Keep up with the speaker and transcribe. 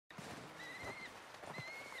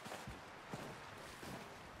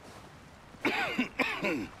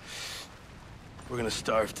We're gonna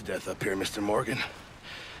starve to death up here, Mr. Morgan.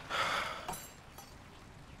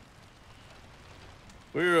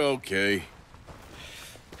 We're okay.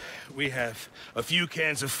 We have a few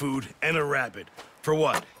cans of food and a rabbit. For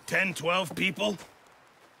what, 10, 12 people?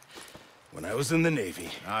 When I was in the Navy...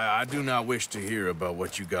 I do not wish to hear about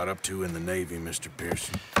what you got up to in the Navy, Mr.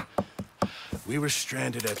 Pearson. We were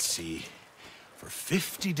stranded at sea for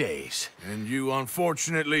 50 days. And you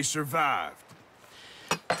unfortunately survived.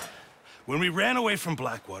 When we ran away from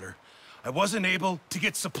Blackwater, I wasn't able to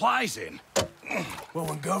get supplies in. Well,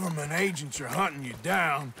 when government agents are hunting you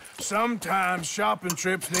down, sometimes shopping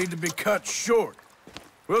trips need to be cut short.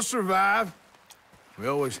 We'll survive. We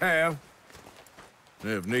always have.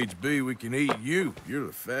 And if needs be, we can eat you. You're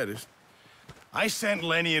the fattest. I sent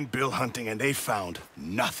Lenny and Bill hunting, and they found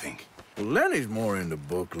nothing. Well, Lenny's more into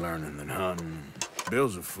book learning than hunting.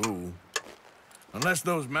 Bill's a fool. Unless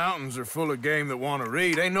those mountains are full of game that want to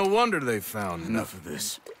read, ain't no wonder they found Enough of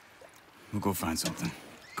this. We'll go find something.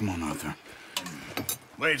 Come on, Arthur.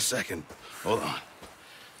 Wait a second. Hold on.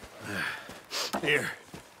 Here.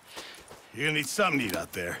 You're gonna need something to eat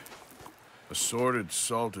out there. Assorted,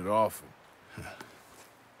 salted offal.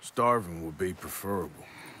 Starving would be preferable.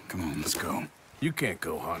 Come on, let's go. You can't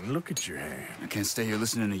go hunting. Look at your hand. I can't stay here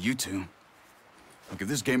listening to you two. Look, if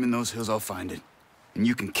there's game in those hills, I'll find it. And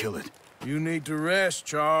you can kill it. You need to rest,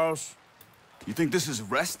 Charles. You think this is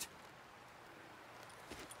rest?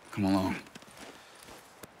 Come along.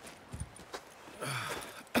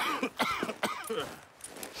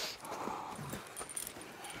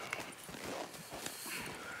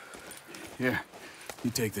 Here,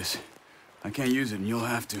 you take this. I can't use it, and you'll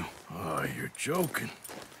have to. Oh, you're joking.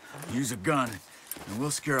 Use a gun, and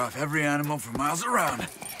we'll scare off every animal for miles around.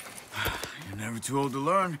 You're never too old to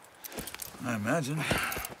learn, I imagine.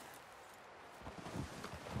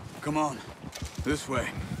 Come on, this way.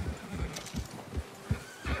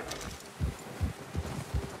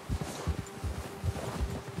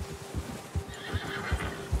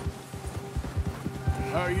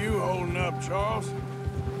 How are you holding up, Charles?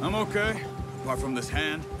 I'm okay, apart from this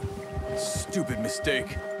hand. Stupid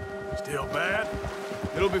mistake. Still bad?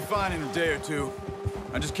 It'll be fine in a day or two.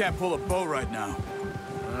 I just can't pull a bow right now.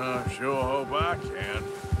 I sure hope I can.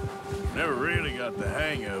 Never really got the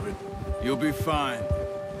hang of it. You'll be fine.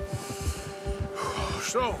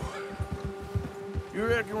 So, you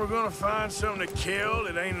reckon we're gonna find something to kill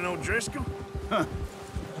that ain't no Driscoll? Huh.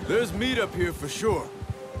 There's meat up here for sure.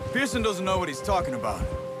 Pearson doesn't know what he's talking about.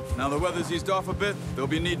 Now the weather's eased off a bit, they'll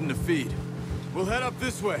be needing to feed. We'll head up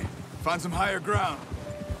this way, find some higher ground.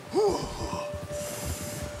 Whew.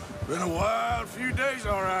 Been a wild few days,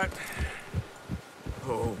 all right.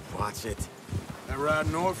 Oh, watch it. That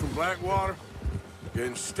ride north from Blackwater,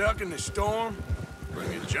 getting stuck in the storm,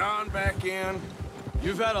 bringing John back in.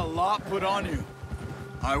 You've had a lot put on you.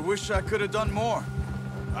 I wish I could have done more.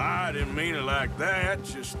 I didn't mean it like that,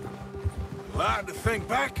 just a lot to think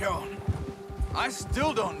back on. I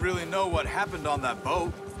still don't really know what happened on that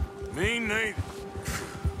boat. Me neither.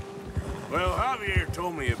 Well, Javier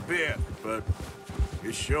told me a bit, but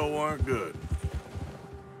it sure weren't good.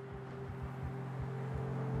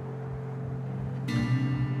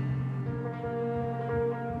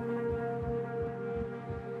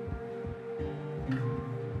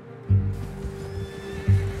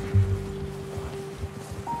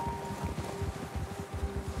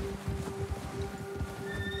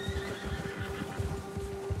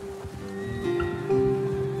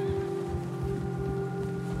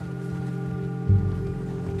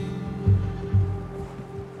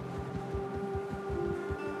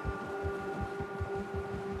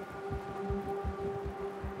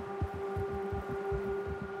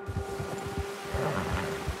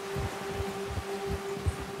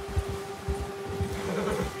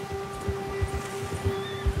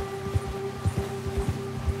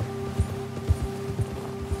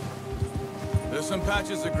 There's some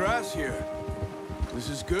patches of grass here. This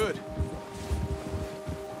is good.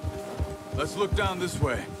 Let's look down this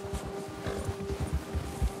way.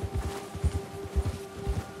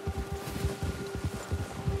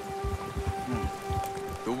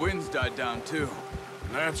 The wind's died down too.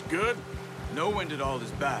 That's good. No wind at all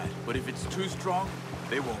is bad, but if it's too strong,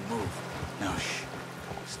 they won't move. Now shh.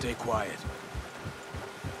 Stay quiet.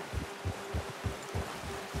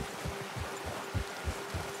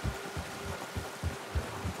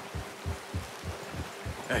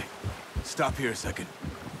 Hey, stop here a second.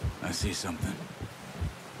 I see something.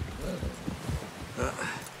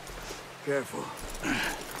 Careful.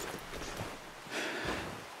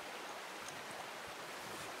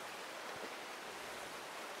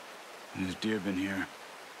 There's deer been here.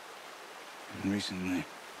 And recently.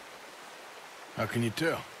 How can you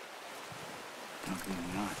tell? How can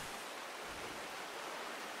you not?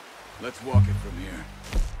 Let's walk it from here.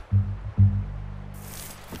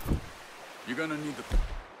 You're gonna need the...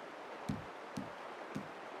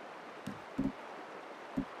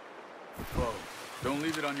 bow. Don't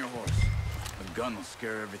leave it on your horse. The gun will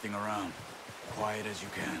scare everything around. Quiet as you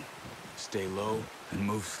can. Stay low and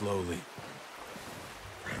move slowly.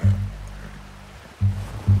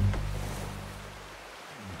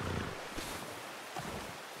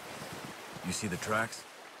 You see the tracks?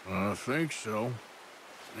 I think so.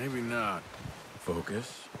 Maybe not.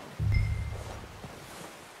 Focus.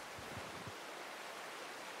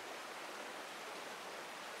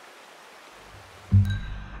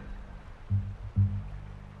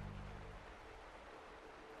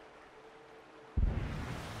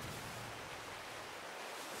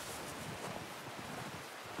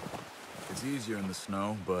 It's easier in the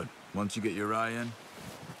snow, but once you get your eye in,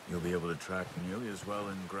 you'll be able to track nearly as well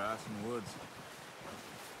in grass and woods.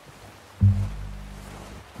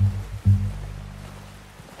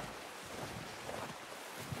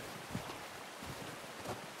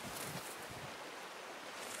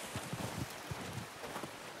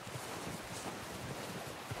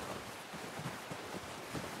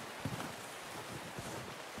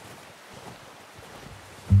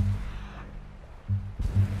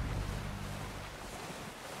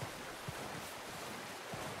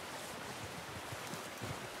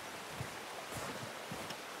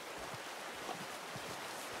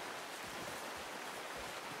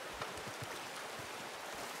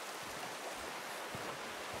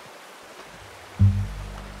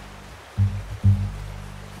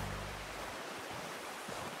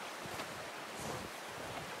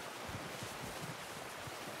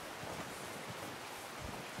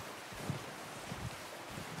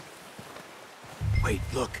 Wait,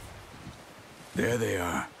 look. There they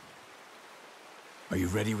are. Are you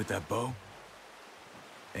ready with that bow?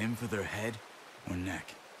 Aim for their head or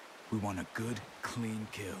neck. We want a good, clean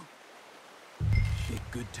kill. Get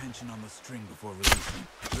good tension on the string before releasing.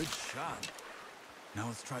 Good shot. Now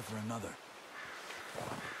let's try for another.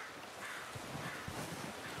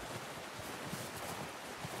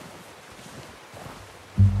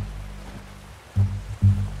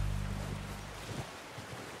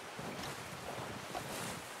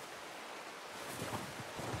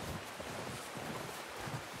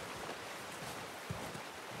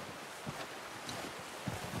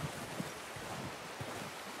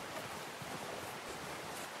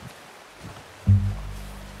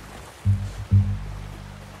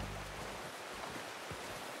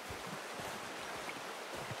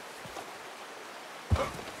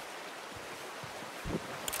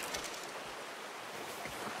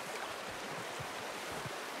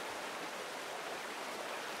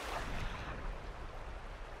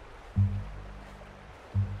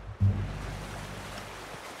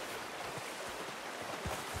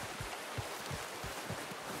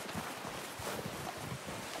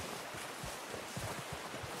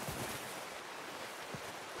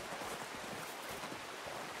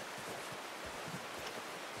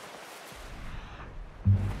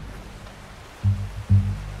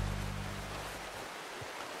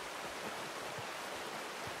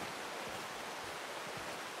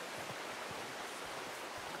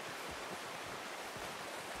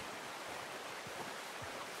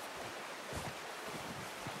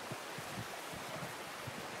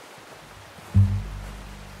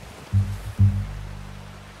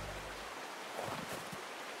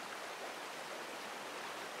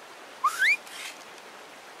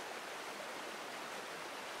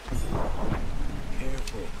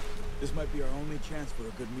 This might be our only chance for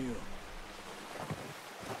a good meal.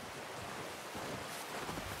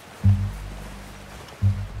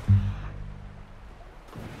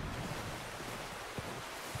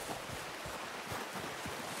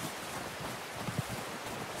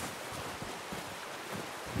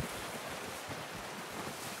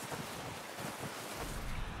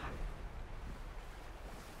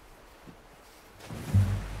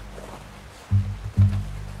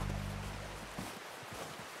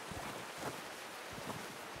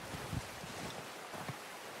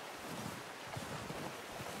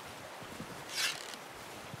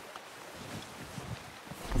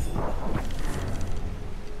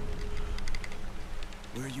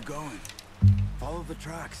 Where are you going? Follow the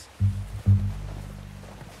tracks.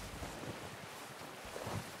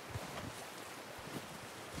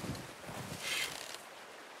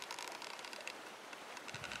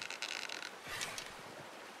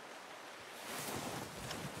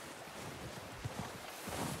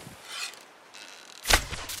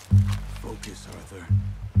 Focus, Arthur.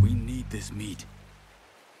 We need this meat.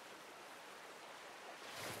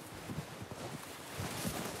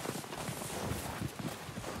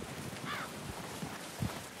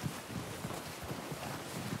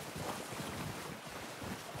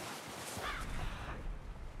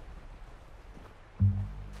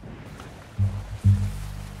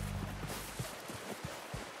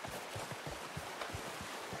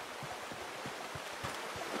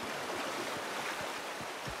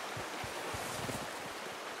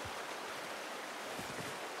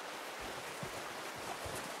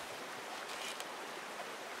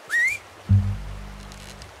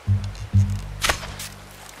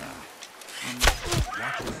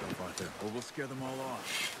 Watch yourself, Arthur, or we'll scare them all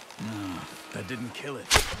off. No, that didn't kill it.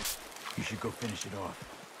 You should go finish it off.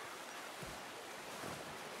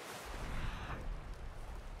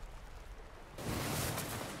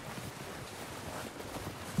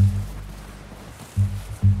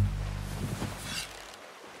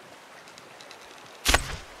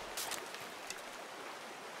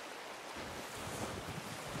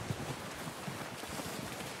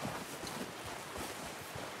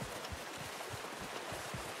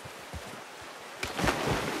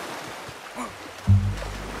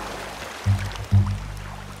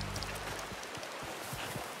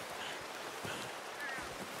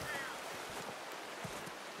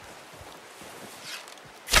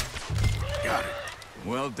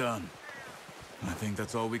 Well done. I think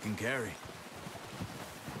that's all we can carry.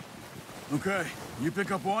 Okay, you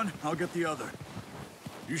pick up one, I'll get the other.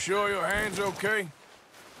 You sure your hand's okay?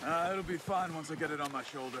 It'll be fine once I get it on my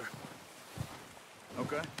shoulder.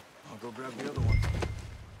 Okay, I'll go grab the other one.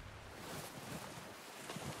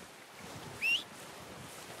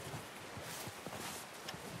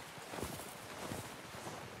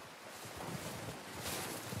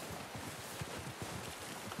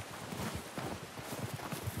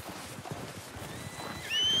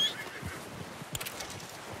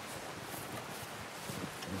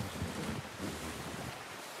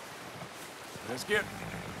 Let's get...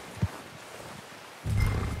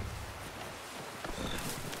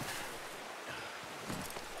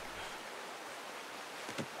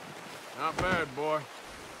 Not bad, boy.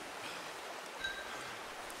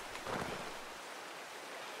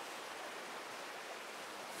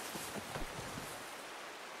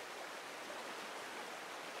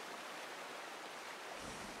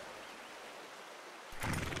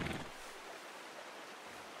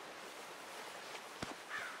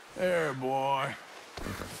 There, boy.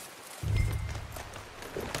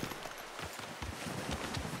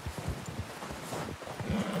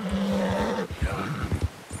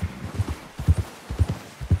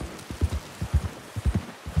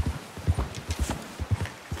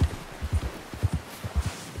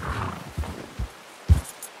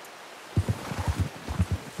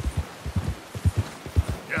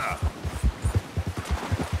 Yeah.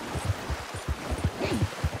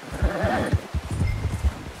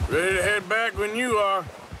 Ready to head back when you are.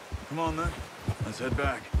 Come on, then. Let's head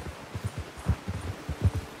back.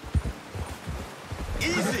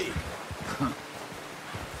 Easy!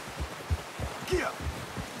 Yeah.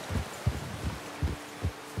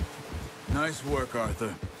 Nice work,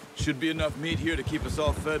 Arthur. Should be enough meat here to keep us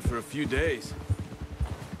all fed for a few days.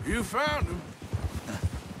 You found him.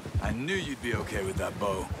 I knew you'd be okay with that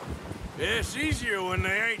bow. Yeah, it's easier when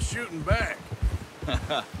they ain't shooting back.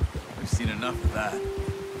 We've seen enough of that.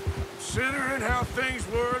 Considering how things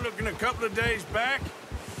were looking a couple of days back,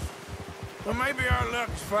 well, maybe our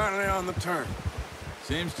luck's finally on the turn.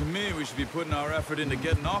 Seems to me we should be putting our effort into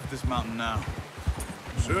getting off this mountain now.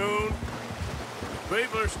 Soon.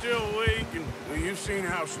 People are still weak, and well, you've seen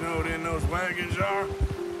how snowed in those wagons are.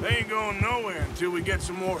 They ain't going nowhere until we get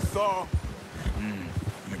some more thaw.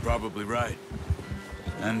 You're probably right.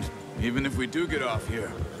 And even if we do get off here,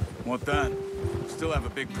 what then? Still have a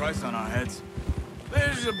big price on our heads.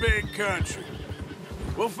 This is a big country.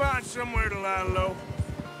 We'll find somewhere to lie low.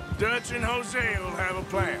 Dutch and Jose will have a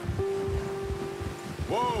plan.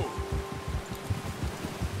 Whoa!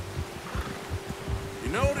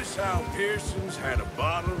 You notice how Pearson's had a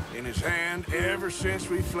bottle in his hand ever since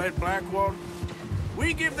we fled Blackwater?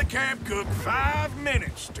 We give the camp cook 5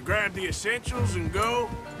 minutes to grab the essentials and go,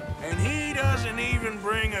 and he doesn't even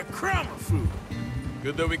bring a crumb of food.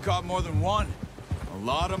 Good that we caught more than one. A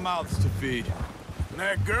lot of mouths to feed. And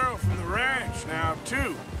that girl from the ranch now,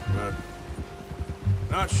 too. But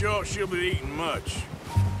not sure she'll be eating much.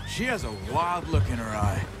 She has a wild look in her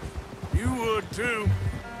eye. You would, too.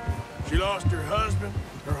 She lost her husband,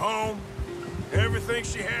 her home, everything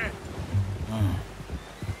she had.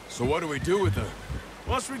 So what do we do with her?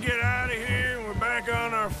 Once we get out of here and we're back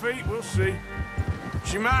on our feet, we'll see.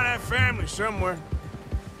 She might have family somewhere.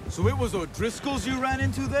 So it was O'Driscoll's you ran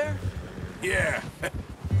into there? Yeah.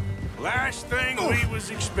 Last thing we was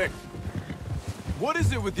expecting. What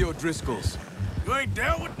is it with the O'Driscolls? You ain't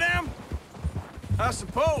dealt with them? I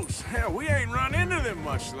suppose. Hell, we ain't run into them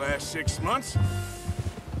much the last 6 months.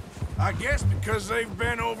 I guess because they've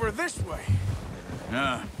been over this way.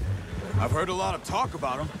 Yeah. I've heard a lot of talk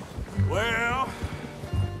about them. Well,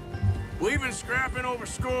 we've been scrapping over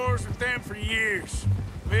scores with them for years.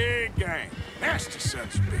 Big gang. Nasty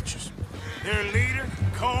sons of bitches. Their leader,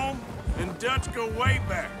 Combe, and Dutch go way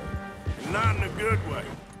back. And not in a good way.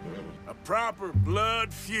 A proper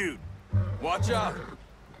blood feud. Watch out.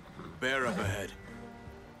 Bear up ahead.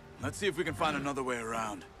 Let's see if we can find another way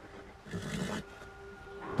around. You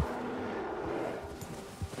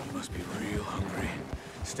must be real hungry.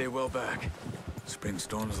 Stay well back. Spring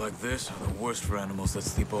storms like this are the worst for animals that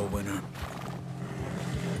sleep all winter.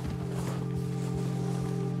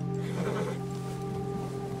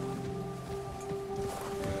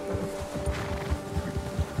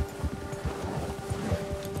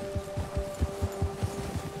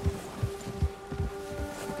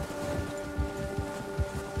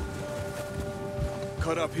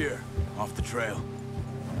 Cut up here, off the trail.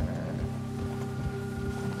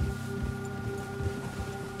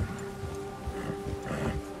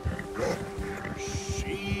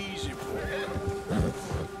 Easy, boy.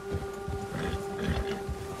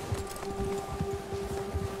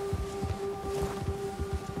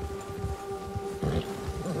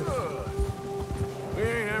 We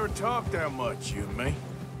ain't ever talked that much, you and me.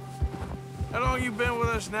 How long you been with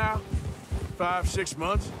us now? 5, 6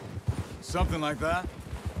 months? Something like that?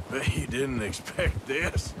 Bet you didn't expect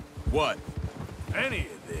this. What? Any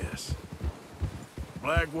of this.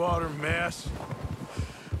 Blackwater mess.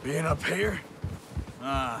 Being up here?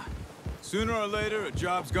 Sooner or later, a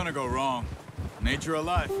job's gonna go wrong. Nature of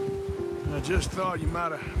life. I just thought you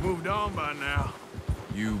might have moved on by now.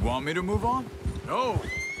 You want me to move on? No.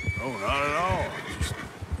 No, not at all.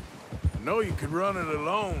 I know you could run it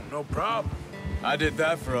alone, no problem. I did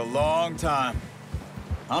that for a long time.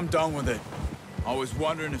 I'm done with it. Always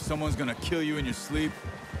wondering if someone's gonna kill you in your sleep.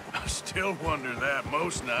 I still wonder that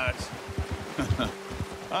most nights.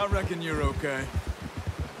 I reckon you're okay.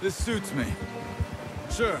 This suits me.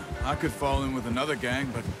 Sure, I could fall in with another gang,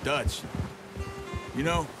 but Dutch... You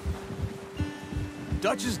know,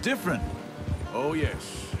 Dutch is different. Oh,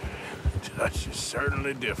 yes. Dutch is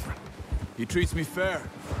certainly different. He treats me fair.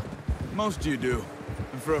 Most of you do.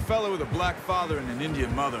 And for a fellow with a black father and an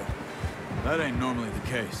Indian mother, that ain't normally the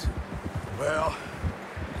case. Well,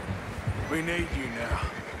 we need you now.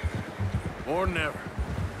 More than ever.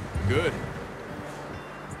 Good.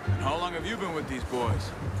 And how long have you been with these boys?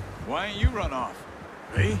 Why ain't you run off?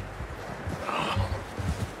 Me? Oh,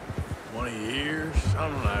 20 years,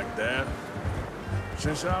 something like that.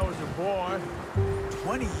 Since I was a boy.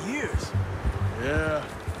 20 years? Yeah.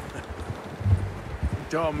 He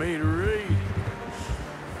taught me to read.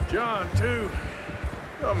 John, too.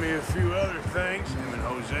 Taught me a few other things, him and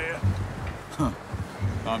Hosea. Huh.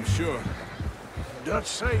 I'm sure. Dutch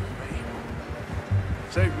saved me.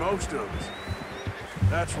 Saved most of us.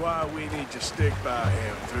 That's why we need to stick by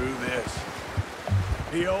him through this.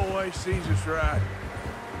 He always sees us right.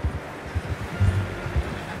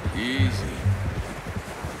 Easy.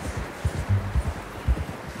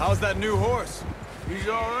 How's that new horse? He's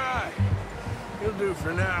all right. He'll do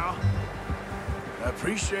for now. I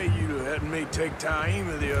appreciate you letting me take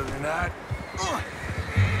Taima the other night.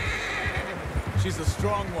 She's a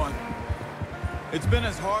strong one. It's been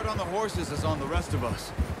as hard on the horses as on the rest of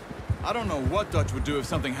us. I don't know what Dutch would do if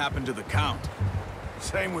something happened to the Count.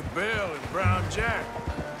 Same with Bill and Brown Jack.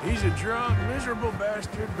 He's a drunk, miserable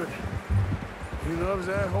bastard, but he loves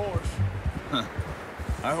that horse. Huh.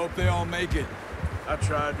 I hope they all make it. I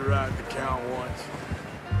tried to ride the Count once.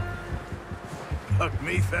 Bucked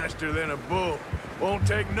me faster than a bull. Won't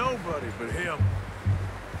take nobody but him.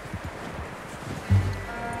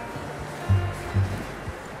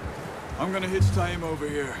 I'm gonna hitch Taima over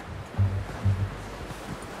here.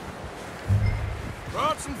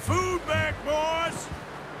 Brought some food back, boys!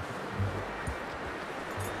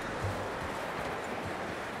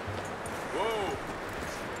 Whoa!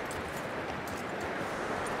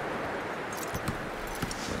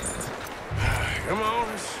 Come on,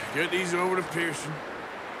 let's get these over to Pearson.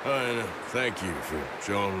 And thank you for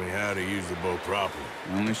showing me how to use the bow properly.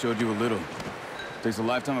 I only showed you a little. Takes a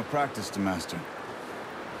lifetime of practice to master.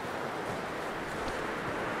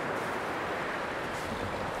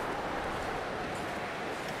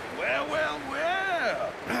 Well, well,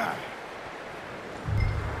 well.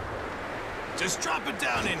 Just drop it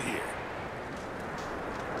down in here.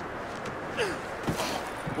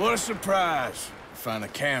 What a surprise. Find a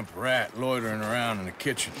camp rat loitering around in the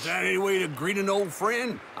kitchen. Is that any way to greet an old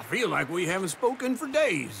friend? I feel like we haven't spoken for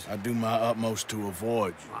days. I do my utmost to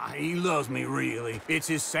avoid you. Ah, he loves me, really. It's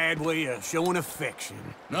his sad way of showing affection.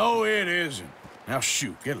 No, it isn't. Now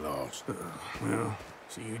shoot, get lost. Well,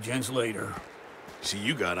 see you gents later. See,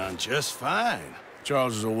 you got on just fine.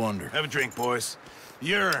 Charles is a wonder. Have a drink, boys.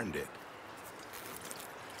 You earned it.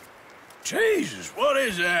 Jesus, what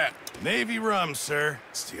is that? Navy rum, sir.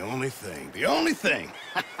 It's the only thing. The only thing.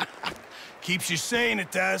 Keeps you sane,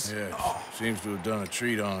 it does. Yes, seems to have done a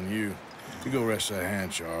treat on you. You go rest that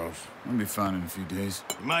hand, Charles. I'll be fine in a few days.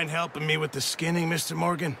 You mind helping me with the skinning, Mr.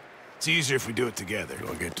 Morgan? It's easier if we do it together. Do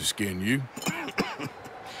I get to skin you?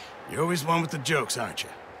 You're always one with the jokes, aren't you?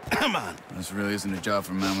 Come on. This really isn't a job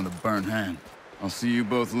for a man with a burnt hand. I'll see you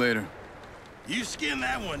both later. You skinned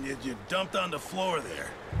that one you dumped on the floor there.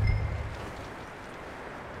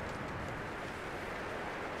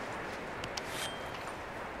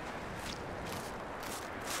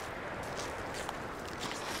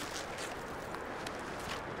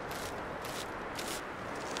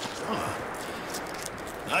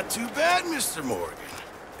 Not too bad, Mr. Morgan.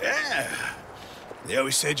 Yeah. They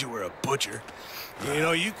always said you were a butcher. You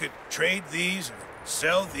know, you could trade these or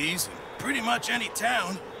sell these in pretty much any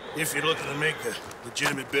town, if you're looking to make a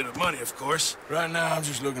legitimate bit of money, of course. Right now, I'm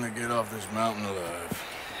just looking to get off this mountain alive.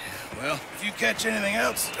 Well, if you catch anything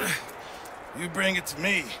else, you bring it to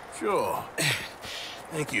me. Sure.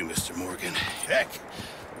 Thank you, Mr. Morgan. Heck,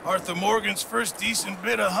 Arthur Morgan's first decent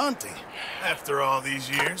bit of hunting, after all these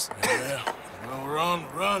years. Yeah. Well, we're on the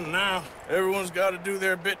run now. Everyone's got to do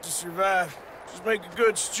their bit to survive. Just make a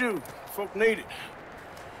good stew. Folk need it.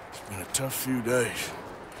 It's been a tough few days.